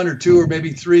talking to 1 or 2 or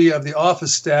maybe 3 of the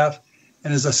office staff.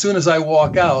 And as soon as I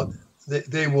walk out,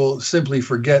 they will simply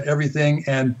forget everything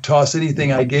and toss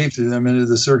anything I gave to them into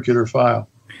the circular file.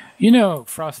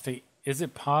 Frosty, is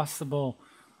it possible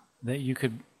that you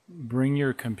could bring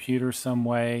your computer some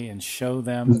way and show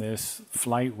them this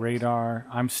flight radar,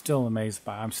 I'm still amazed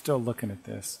by it. I'm still looking at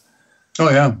this. Oh,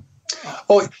 yeah.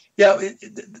 Oh, yeah.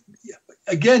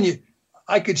 Again,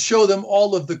 I could show them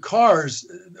all of the cars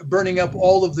burning up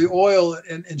all of the oil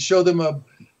and show them a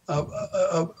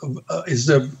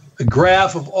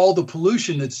graph of all the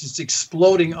pollution that's just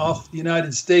exploding off the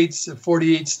United States,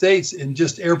 48 states, in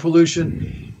just air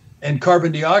pollution and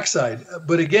carbon dioxide.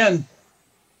 But again,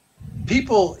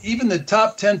 people, even the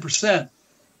top 10%,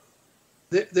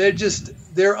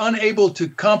 they're unable to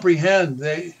comprehend.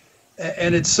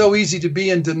 And it's so easy to be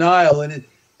in denial, and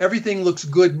everything looks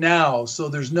good now. So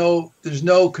there's no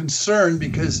concern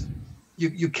because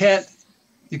you can't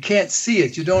see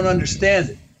it. You don't understand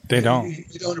it. They don't.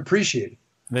 You don't appreciate it.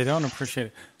 They don't appreciate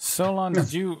it. Solon,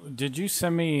 did you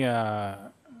send me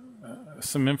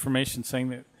some information saying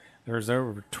that there's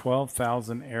over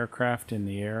 12,000 aircraft in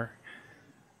the air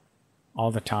all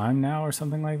the time now, or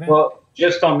something like that? Well,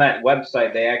 just on that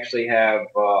website, they actually have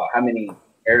how many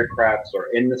aircrafts are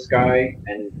in the sky,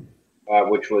 and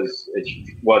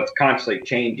it's constantly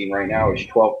changing right now. It's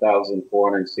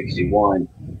 12,461.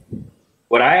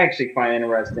 What I actually find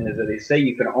interesting is that they say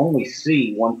you can only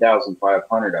see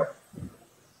 1,500 of them.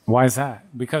 Why is that?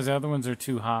 Because the other ones are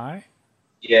too high?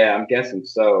 Yeah, I'm guessing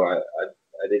so. I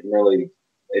didn't really.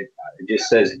 It just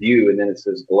says view, and then it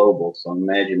says global. So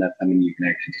imagine that's how many you can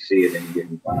actually see at any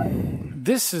given time.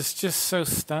 This is just so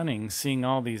stunning, seeing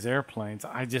all these airplanes.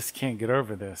 I just can't get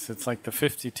over this. It's like the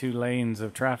 52 lanes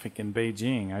of traffic in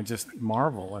Beijing. I just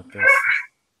marvel at this.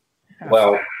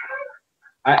 Well,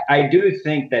 I do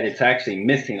think that it's actually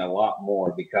missing a lot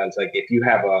more, because like if you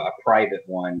have a private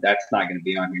one, that's not going to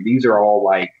be on here. These are all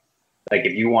like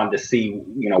if you wanted to see,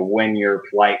 when your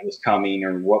flight was coming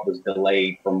or what was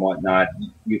delayed from whatnot,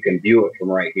 you can view it from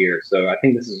right here. So I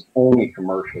think this is only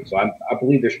commercial. So I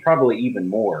believe there's probably even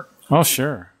more. Oh,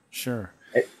 sure.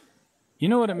 You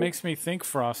know what it makes me think,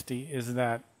 Frosty, is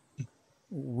that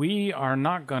we are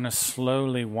not going to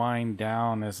slowly wind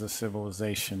down as a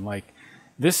civilization. Like,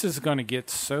 this is going to get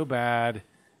so bad,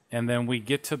 and then we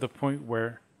get to the point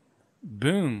where,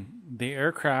 boom, the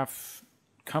aircraft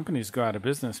companies go out of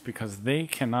business because they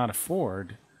cannot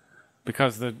afford,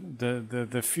 because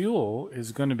the fuel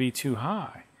is going to be too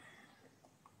high.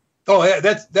 Oh, yeah,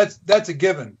 that's a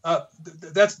given.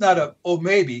 That's not a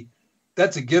maybe.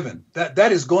 That's a given.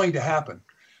 That is going to happen.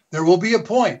 There will be a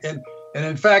point, and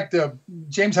in fact,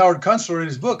 James Howard Kunstler in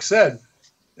his book said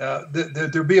that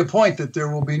there'll be a point that there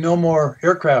will be no more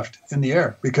aircraft in the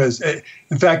air, because,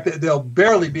 in fact, they'll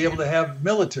barely be able to have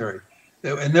military.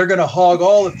 And they're going to hog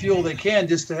all the fuel they can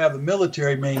just to have the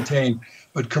military maintain.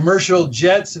 But commercial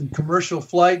jets and commercial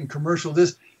flight and commercial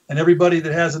this, and everybody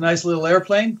that has a nice little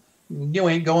airplane, you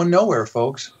ain't going nowhere,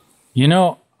 folks.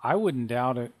 I wouldn't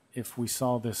doubt it if we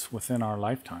saw this within our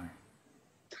lifetime.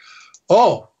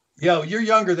 Oh, yeah, you're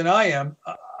younger than I am.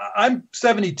 I'm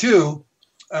 72,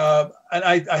 and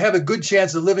I have a good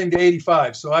chance of living to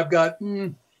 85. So I've got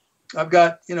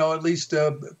at least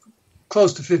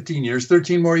close to 15 years,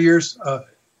 13 more years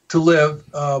to live.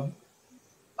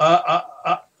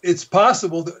 It's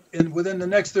possible that within the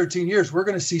next 13 years, we're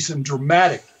going to see some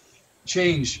dramatic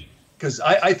change, because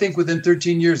I think within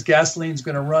 13 years, gasoline's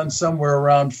going to run somewhere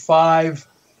around $5.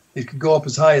 It could go up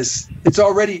as high as, it's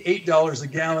already $8 a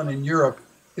gallon in Europe.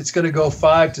 It's going to go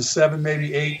 $5 to $7, maybe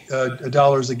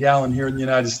 $8 a gallon here in the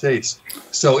United States.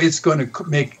 So it's going to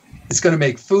make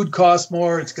food cost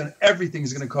more.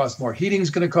 Everything's going to cost more. Heating's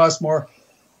going to cost more.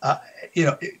 As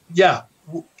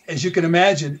you can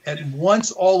imagine, and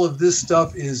once all of this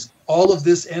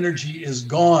energy is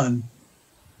gone,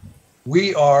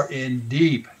 we are in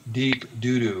deep, deep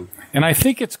doo-doo. And I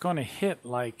think it's going to hit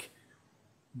like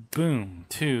boom,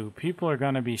 too. People are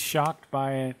going to be shocked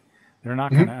by it. They're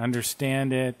not going to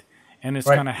understand it. And it's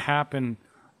going to happen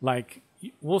like,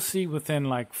 we'll see within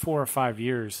like 4 or 5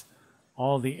 years,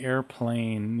 all the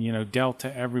airplane,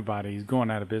 Delta, everybody is going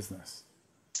out of business.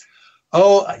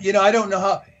 Oh, I don't know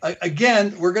how.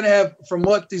 Again, we're going to have, from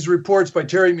what these reports by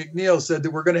Terry McNeil said,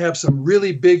 that we're going to have some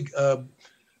really big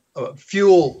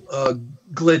fuel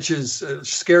glitches,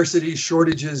 scarcity,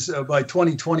 shortages by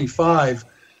 2025.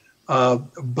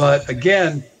 But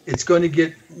again, it's going to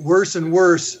get worse and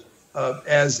worse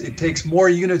as it takes more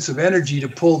units of energy to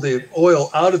pull the oil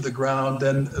out of the ground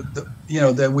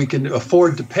than we can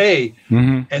afford to pay.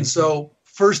 Mm-hmm. And so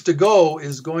first to go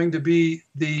is going to be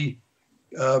the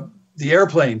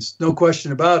airplanes, no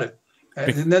question about it.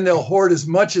 And then they'll hoard as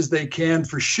much as they can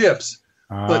for ships.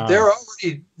 But they're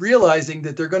already realizing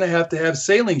that they're going to have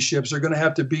sailing ships. They're going to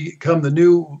have to become the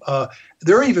new.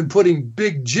 They're even putting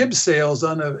big jib sails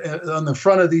on the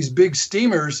front of these big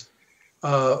steamers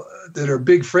that are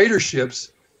big freighter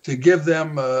ships to give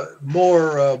them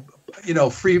more,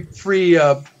 free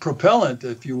propellant,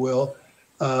 if you will.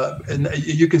 And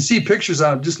you can see pictures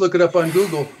on them. Just look it up on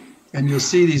Google, and you'll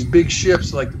see these big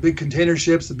ships, like the big container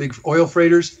ships, the big oil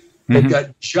freighters. They've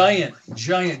got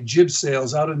giant jib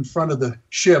sails out in front of the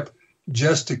ship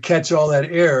just to catch all that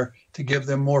air to give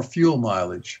them more fuel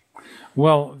mileage.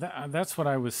 Well, that's what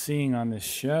I was seeing on this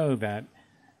show, that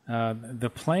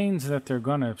the planes that they're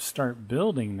going to start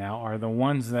building now are the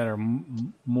ones that are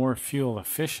more fuel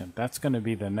efficient. That's going to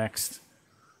be the next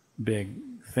big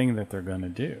thing that they're going to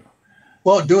do.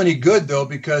 Won't do any good, though,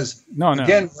 because,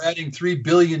 again, No. we're adding 3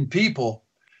 billion people.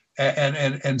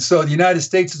 And so the United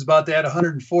States is about to add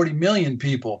 140 million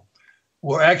people.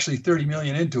 We're actually 30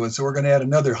 million into it, so we're going to add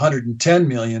another 110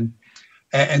 million.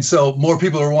 And so more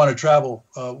people will want to travel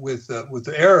with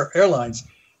the airlines.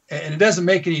 And it doesn't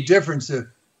make any difference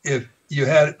if you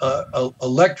had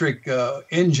electric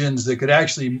engines that could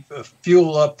actually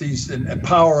fuel up these and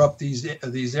power up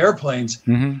these airplanes.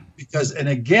 Because, and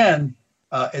again,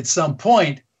 at some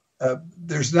point,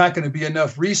 there's not going to be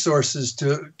enough resources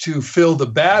to fill the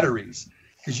batteries,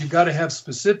 because you've got to have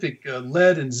specific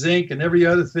lead and zinc and every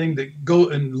other thing that go,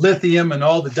 and lithium and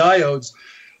all the diodes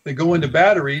that go into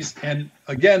batteries. And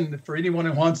again, for anyone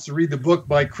who wants to read the book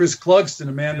by Chris Clugston,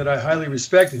 a man that I highly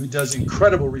respect and who does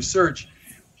incredible research,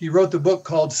 he wrote the book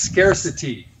called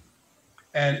Scarcity.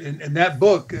 And in that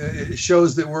book, it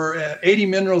shows that we're at 80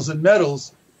 minerals and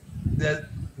metals that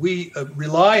we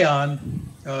rely on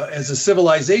as a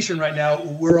civilization right now.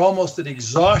 We're almost at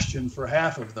exhaustion for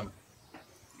half of them.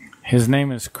 His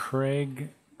name is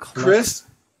Chris,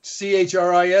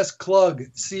 C-H-R-I-S, Klug,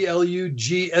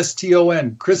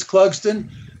 C-L-U-G-S-T-O-N. Chris Clugston.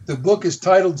 The book is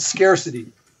titled Scarcity.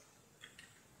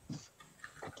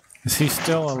 Is he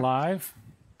still alive?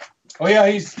 Oh yeah,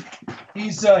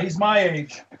 he's my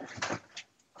age.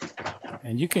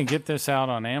 And you can get this out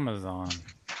on Amazon.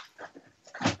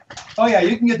 Oh yeah,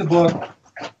 you can get the book.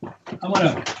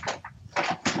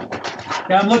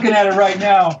 I'm looking at it right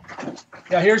now.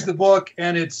 Yeah, here's the book,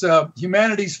 and it's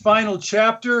humanity's final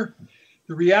chapter,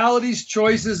 the realities,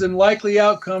 choices, and likely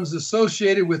outcomes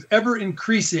associated with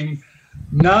ever-increasing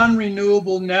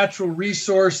non-renewable natural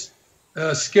resource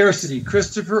scarcity.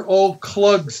 Christopher O.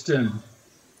 Clugston,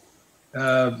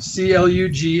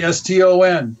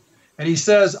 C-L-U-G-S-T-O-N. And he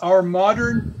says, our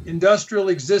modern industrial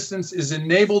existence is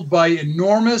enabled by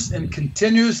enormous and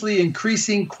continuously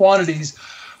increasing quantities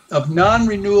of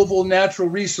non-renewable natural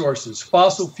resources,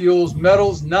 fossil fuels,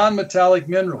 metals, non-metallic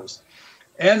minerals.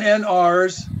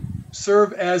 NNRs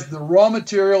serve as the raw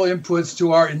material inputs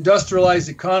to our industrialized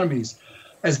economies,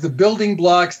 as the building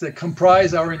blocks that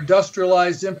comprise our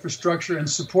industrialized infrastructure and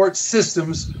support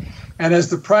systems, and as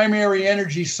the primary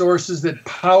energy sources that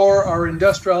power our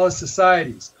industrialized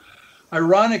societies.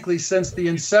 Ironically, since the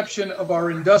inception of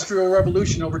our industrial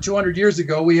revolution over 200 years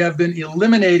ago, we have been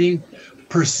eliminating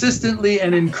persistently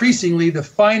and increasingly the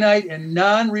finite and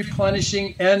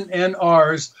non-replenishing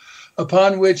NNRs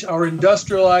upon which our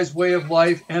industrialized way of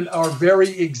life and our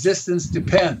very existence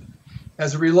depend.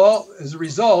 As a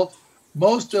result,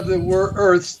 most of the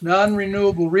Earth's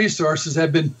non-renewable resources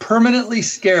have been permanently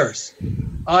scarce,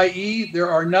 i.e., there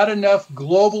are not enough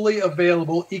globally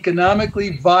available,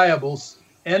 economically viable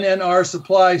NNR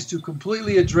supplies to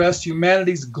completely address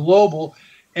humanity's global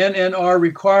NNR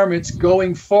requirements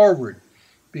going forward,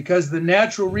 because the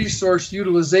natural resource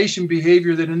utilization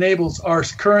behavior that enables our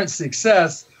current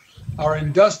success, our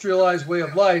industrialized way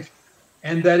of life,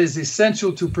 and that is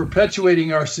essential to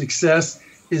perpetuating our success,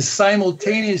 is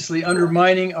simultaneously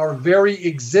undermining our very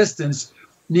existence.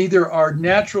 Neither our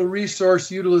natural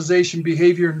resource utilization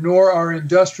behavior nor our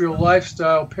industrial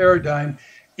lifestyle paradigm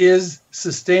is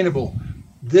sustainable.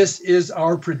 This is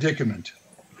our predicament.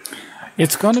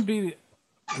 It's going to be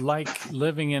like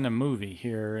living in a movie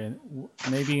here, and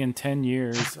maybe in 10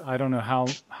 years. I don't know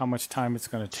how much time it's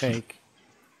going to take.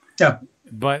 Yeah.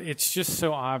 But it's just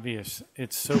so obvious.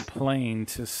 It's so plain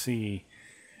to see.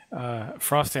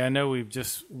 Frosty, I know we've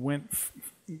just went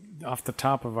off the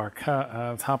top of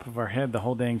our head the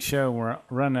whole dang show. We're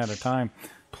running out of time.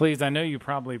 Please, I know you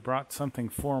probably brought something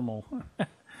formal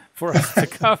for us to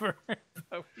cover.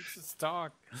 But we just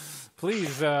talk.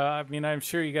 Please, I'm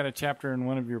sure you got a chapter in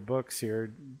one of your books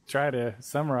here. Try to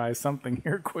summarize something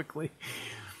here quickly.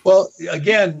 Well,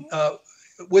 again,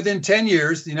 within 10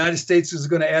 years, the United States is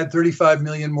going to add 35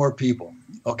 million more people.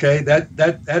 Okay,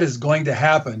 that is going to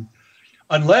happen,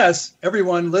 unless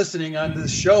everyone listening on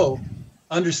this show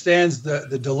understands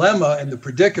the dilemma and the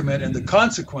predicament and the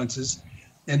consequences,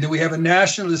 and that we have a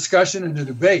national discussion and a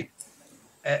debate.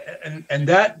 And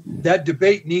that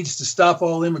debate needs to stop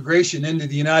all immigration into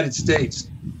the United States.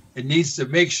 It needs to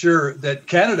make sure that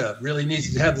Canada really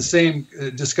needs to have the same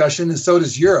discussion, and so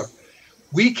does Europe.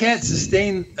 We can't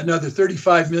sustain another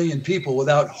 35 million people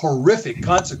without horrific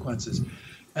consequences.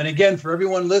 And again, for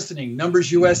everyone listening,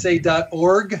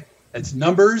 numbersusa.org, that's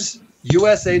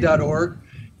numbersusa.org,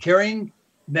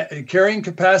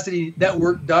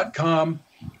 carryingcapacitynetwork.com,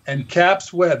 and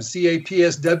CAPSWeb,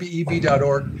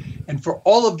 CAPSWEB.org. And for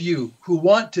all of you who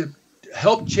want to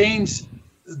help change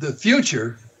the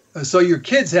future so your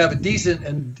kids have a decent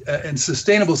and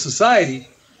sustainable society,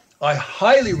 I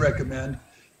highly recommend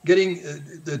getting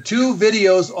the 2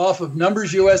 videos off of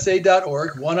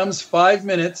numbersusa.org. One of them's 5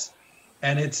 minutes,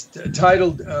 and it's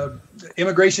titled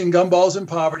Immigration, Gumballs, and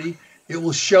Poverty. It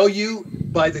will show you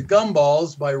by the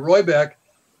Gumballs, by Roy Beck,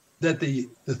 that the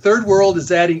third world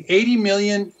is adding 80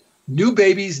 million new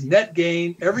babies net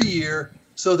gain every year,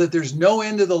 so that there's no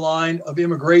end to the line of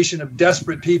immigration of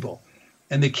desperate people.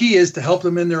 And the key is to help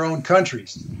them in their own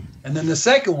countries. And then the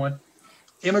second one,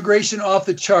 Immigration Off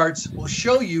the Charts, will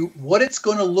show you what it's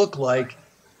going to look like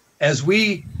as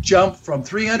we jump from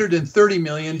 330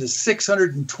 million to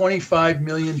 625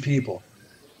 million people.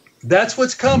 That's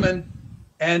what's coming.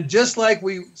 And just like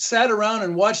we sat around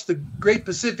and watched the Great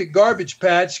Pacific Garbage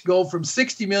Patch go from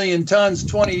 60 million tons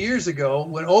 20 years ago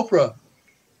when Oprah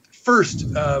first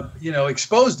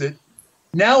exposed it,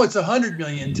 now it's 100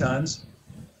 million tons.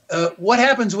 What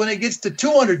happens when it gets to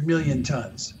 200 million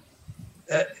tons?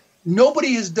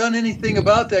 Nobody has done anything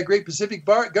about that Great Pacific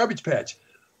Garbage Patch.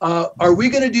 Are we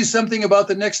going to do something about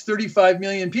the next 35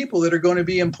 million people that are going to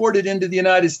be imported into the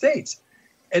United States?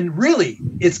 And really,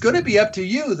 it's going to be up to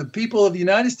you, the people of the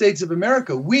United States of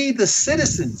America. We, the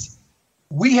citizens,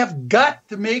 we have got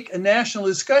to make a national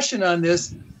discussion on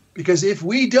this, because if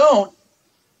we don't,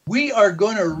 we are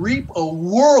going to reap a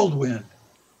whirlwind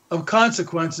of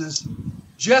consequences,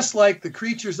 just like the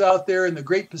creatures out there in the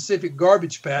Great Pacific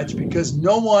Garbage Patch, because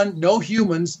no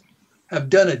humans have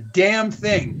done a damn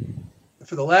thing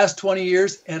for the last 20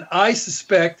 years. And I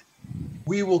suspect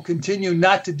we will continue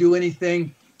not to do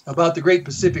anything about the Great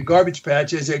Pacific Garbage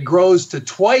Patch as it grows to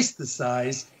twice the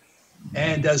size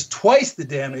and does twice the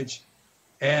damage.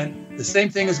 And the same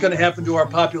thing is going to happen to our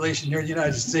population here in the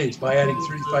United States by adding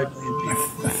 35 million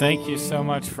people. Thank you so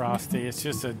much, Frosty. It's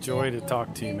just a joy to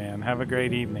talk to you, man. Have a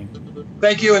great evening.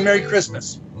 Thank you, and Merry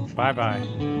Christmas.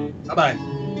 Bye-bye.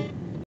 Bye-bye.